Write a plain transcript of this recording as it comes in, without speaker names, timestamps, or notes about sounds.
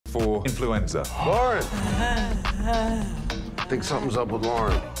for influenza. Lauren! I think something's up with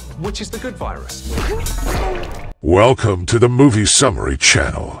Lauren. Which is the good virus. Welcome to the Movie Summary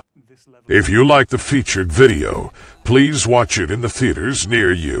channel. If you like the featured video, please watch it in the theaters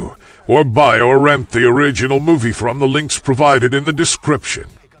near you, or buy or rent the original movie from the links provided in the description.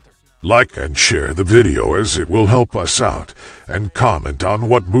 Like and share the video as it will help us out, and comment on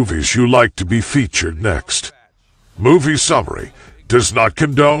what movies you like to be featured next. Movie Summary does not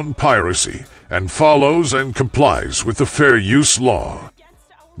condone piracy and follows and complies with the fair use law.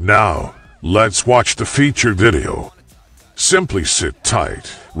 Now, let's watch the featured video. Simply sit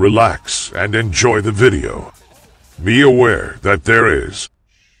tight, relax, and enjoy the video. Be aware that there is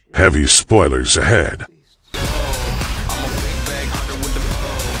heavy spoilers ahead.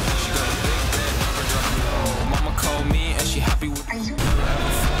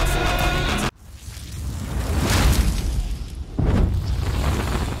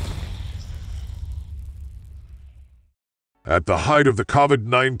 At the height of the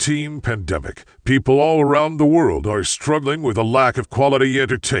COVID-19 pandemic, people all around the world are struggling with a lack of quality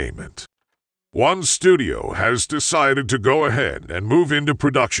entertainment. One studio has decided to go ahead and move into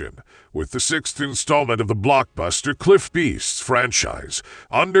production, with the 6th installment of the blockbuster Cliff Beasts franchise,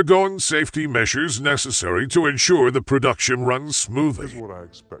 undergoing safety measures necessary to ensure the production runs smoothly.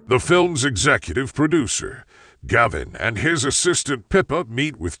 The film's executive producer, Gavin, and his assistant Pippa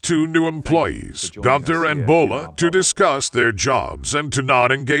meet with 2 new employees, Gunther and Bola, to discuss their jobs and to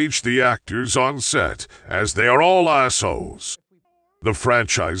not engage the actors on set, as they are all assholes. The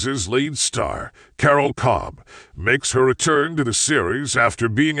franchise's lead star, Carol Cobb, makes her return to the series after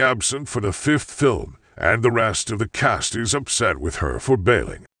being absent for the 5th film, and the rest of the cast is upset with her for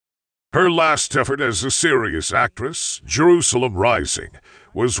bailing. Her last effort as a serious actress, Jerusalem Rising,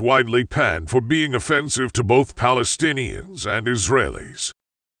 was widely panned for being offensive to both Palestinians and Israelis.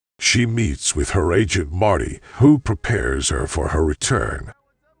 She meets with her agent Marty, who prepares her for her return.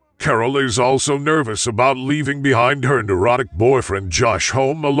 Carol is also nervous about leaving behind her neurotic boyfriend Josh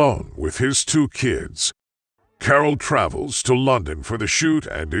home alone with his 2 kids. Carol travels to London for the shoot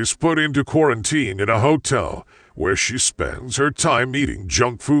and is put into quarantine in a hotel, where she spends her time eating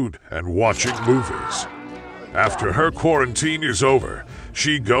junk food and watching movies. After her quarantine is over,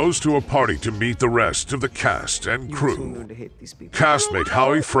 she goes to a party to meet the rest of the cast and crew. Castmate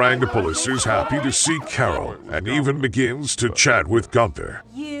Howie Frangopoulos is happy to see Carol and even begins to chat with Gunther.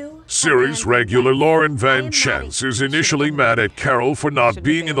 Series regular Lauren Van Chance is initially mad at Carol for not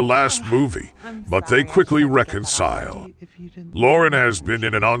being in the last movie, but they quickly reconcile. Lauren has been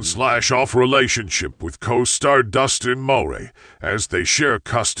in an on/off relationship with co-star Dustin Mulray, as they share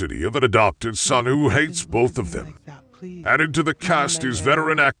custody of an adopted son who hates both of them. Added to the cast is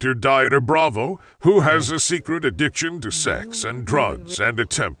veteran actor Dieter Bravo, who has a secret addiction to sex and drugs and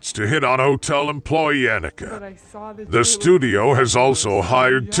attempts to hit on hotel employee Annika. The studio has also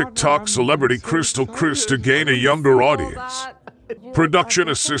hired TikTok celebrity Crystal Chris to gain a younger audience. Production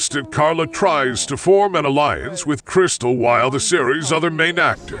assistant Carla tries to form an alliance with Crystal, while the series' other main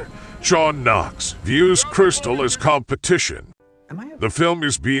actor, Sean Knox, views Crystal as competition. The film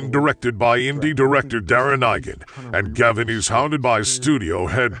is being directed by indie director Darren Eigen, and Gavin is hounded by studio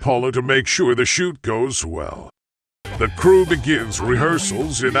head Paula to make sure the shoot goes well. The crew begins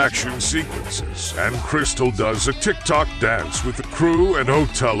rehearsals in action sequences, and Crystal does a TikTok dance with the crew and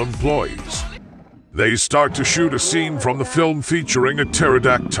hotel employees. They start to shoot a scene from the film featuring a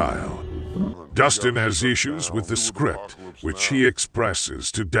pterodactyl. Dustin has issues with the script, which he expresses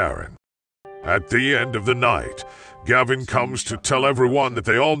to Darren. At the end of the night, Gavin comes to tell everyone that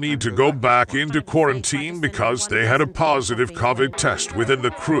they all need to go back into quarantine because they had a positive COVID test within the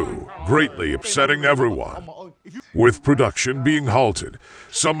crew, greatly upsetting everyone. With production being halted,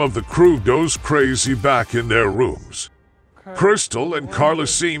 some of the crew goes crazy back in their rooms. Crystal and Carla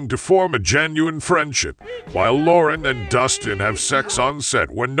seem to form a genuine friendship, while Lauren and Dustin have sex on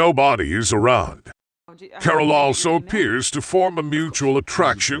set when nobody is around. Carol also appears to form a mutual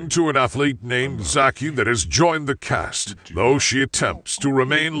attraction to an athlete named Zaki that has joined the cast, though she attempts to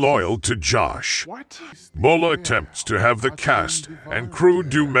remain loyal to Josh. Bola attempts to have the cast and crew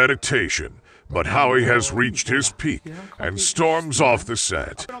do meditation, but Howie has reached his peak and storms off the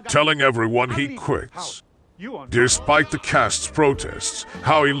set, telling everyone he quits. Despite the cast's protests,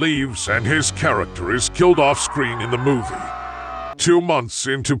 Howie leaves and his character is killed off-screen in the movie. 2 months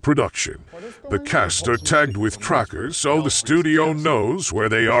into production, the cast are tagged with trackers so the studio knows where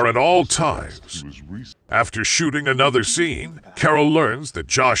they are at all times. After shooting another scene, Carol learns that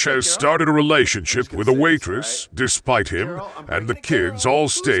Josh has started a relationship with a waitress, despite him and the kids all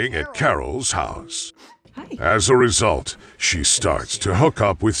staying at Carol's house. As a result, she starts to hook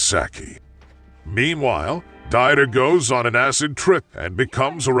up with Saki. Meanwhile, Dieter goes on an acid trip and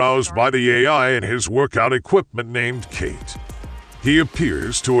becomes aroused by the AI in his workout equipment named Kate. He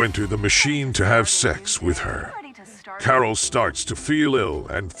appears to enter the machine to have sex with her. Carol starts to feel ill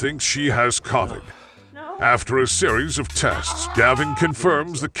and thinks she has COVID. After a series of tests, Gavin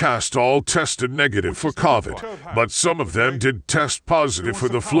confirms the cast all tested negative for COVID, but some of them did test positive for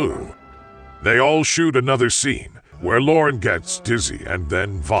the flu. They all shoot another scene, where Lauren gets dizzy and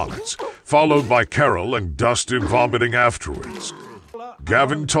then vomits, followed by Carol and Dustin vomiting afterwards.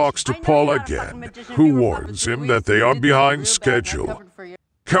 Gavin talks to Paul again, who warns him that they are behind schedule.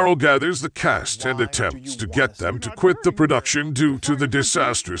 Carol gathers the cast and attempts to get them to quit the production due to the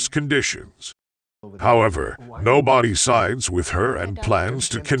disastrous conditions. However, nobody sides with her and plans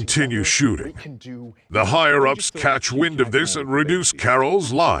to continue shooting. The higher-ups catch wind of this and reduce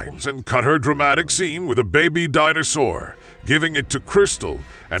Carol's lines and cut her dramatic scene with a baby dinosaur, giving it to Crystal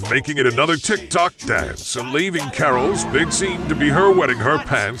and making it another TikTok dance and leaving Carol's big scene to be her wetting her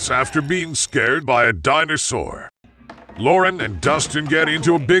pants after being scared by a dinosaur. Lauren and Dustin get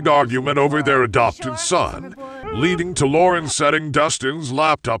into a big argument over their adopted son, leading to Lauren setting Dustin's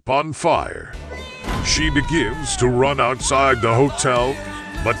laptop on fire. She begins to run outside the hotel,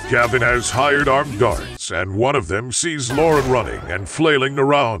 but Gavin has hired armed guards, and one of them sees Lauren running and flailing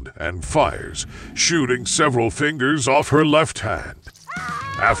around and fires, shooting several fingers off her left hand.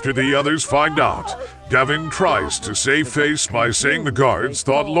 After the others find out, Gavin tries to save face by saying the guards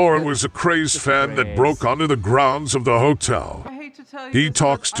thought Lauren was a crazed fan that broke onto the grounds of the hotel. He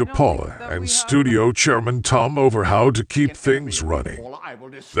talks to Paula and studio chairman Tom over how to keep things running.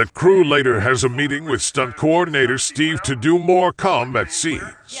 The crew later has a meeting with stunt coordinator Steve to do more combat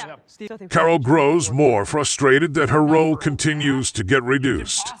scenes. Carol grows more frustrated that her role continues to get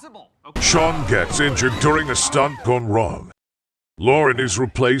reduced. Sean gets injured during a stunt gone wrong. Lauren is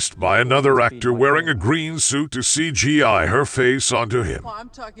replaced by another actor wearing a green suit to CGI her face onto him.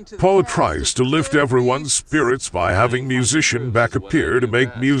 Paul tries to lift everyone's spirits by having musician back appear to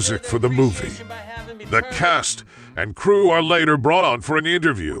make music for the movie. The cast and crew are later brought on for an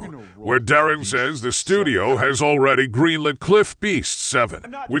interview, where Darren says the studio has already greenlit Cliff Beast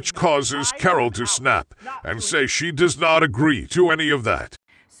 7, which causes Carol to snap and say she does not agree to any of that.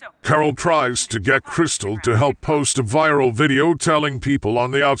 Carol tries to get Crystal to help post a viral video telling people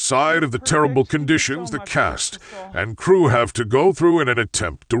on the outside of the terrible conditions the cast and crew have to go through in an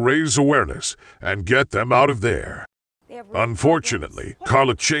attempt to raise awareness and get them out of there. Unfortunately,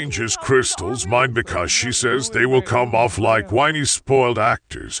 Carla changes Crystal's mind because she says they will come off like whiny spoiled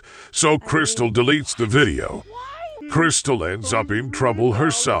actors, so Crystal deletes the video. Crystal ends up in trouble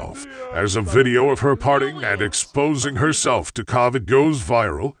herself, as a video of her partying and exposing herself to COVID goes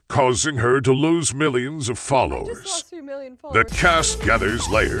viral, causing her to lose millions of followers. The cast gathers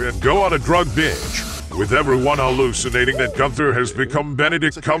later and go on a drug binge, with everyone hallucinating that Gunther has become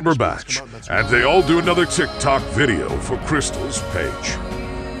Benedict Cumberbatch, and they all do another TikTok video for Crystal's page.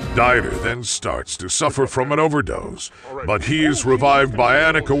 Dieter then starts to suffer from an overdose, but he is revived by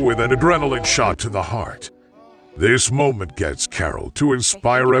Annika with an adrenaline shot to the heart. This moment gets Carol to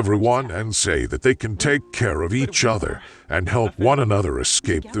inspire everyone and say that they can take care of each other and help one another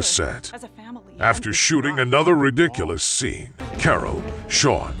escape the set. After shooting another ridiculous scene, Carol,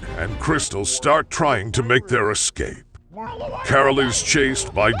 Sean, and Crystal start trying to make their escape. Carol is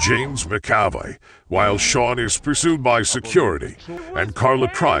chased by James McAvoy, while Sean is pursued by security, and Carla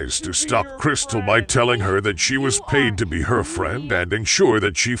tries to stop Crystal by telling her that she was paid to be her friend and ensure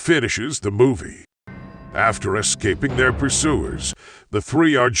that she finishes the movie. After escaping their pursuers, the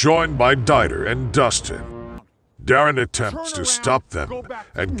three are joined by Dieter and Dustin. Darren attempts to stop them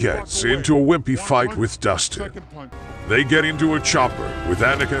and gets into a wimpy fight with Dustin. They get into a chopper with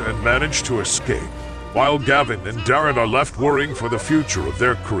Annika and manage to escape, while Gavin and Darren are left worrying for the future of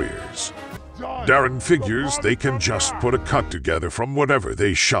their careers. Darren figures they can just put a cut together from whatever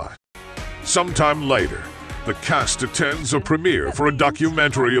they shot. Sometime later, the cast attends a premiere for a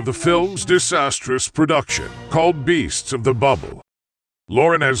documentary of the film's disastrous production, called Beasts of the Bubble.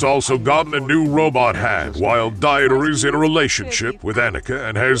 Lauren has also gotten a new robot hand, while Dieter is in a relationship with Annika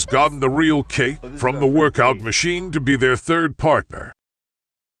and has gotten the real Kate from the workout machine to be their third partner.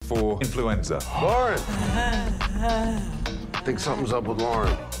 For influenza. Lauren! I think something's up with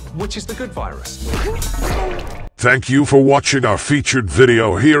Lauren. Which is the good virus? Thank you for watching our featured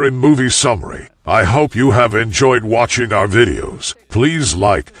video here in Movie Summary. I hope you have enjoyed watching our videos. Please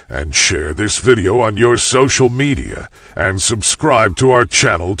like and share this video on your social media and subscribe to our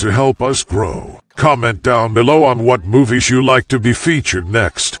channel to help us grow. Comment down below on what movies you like to be featured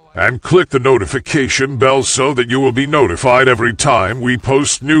next. and click the notification bell so that you will be notified every time we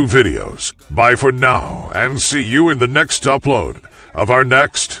post new videos. Bye for now, and see you in the next upload of our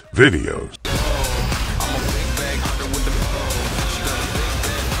next videos.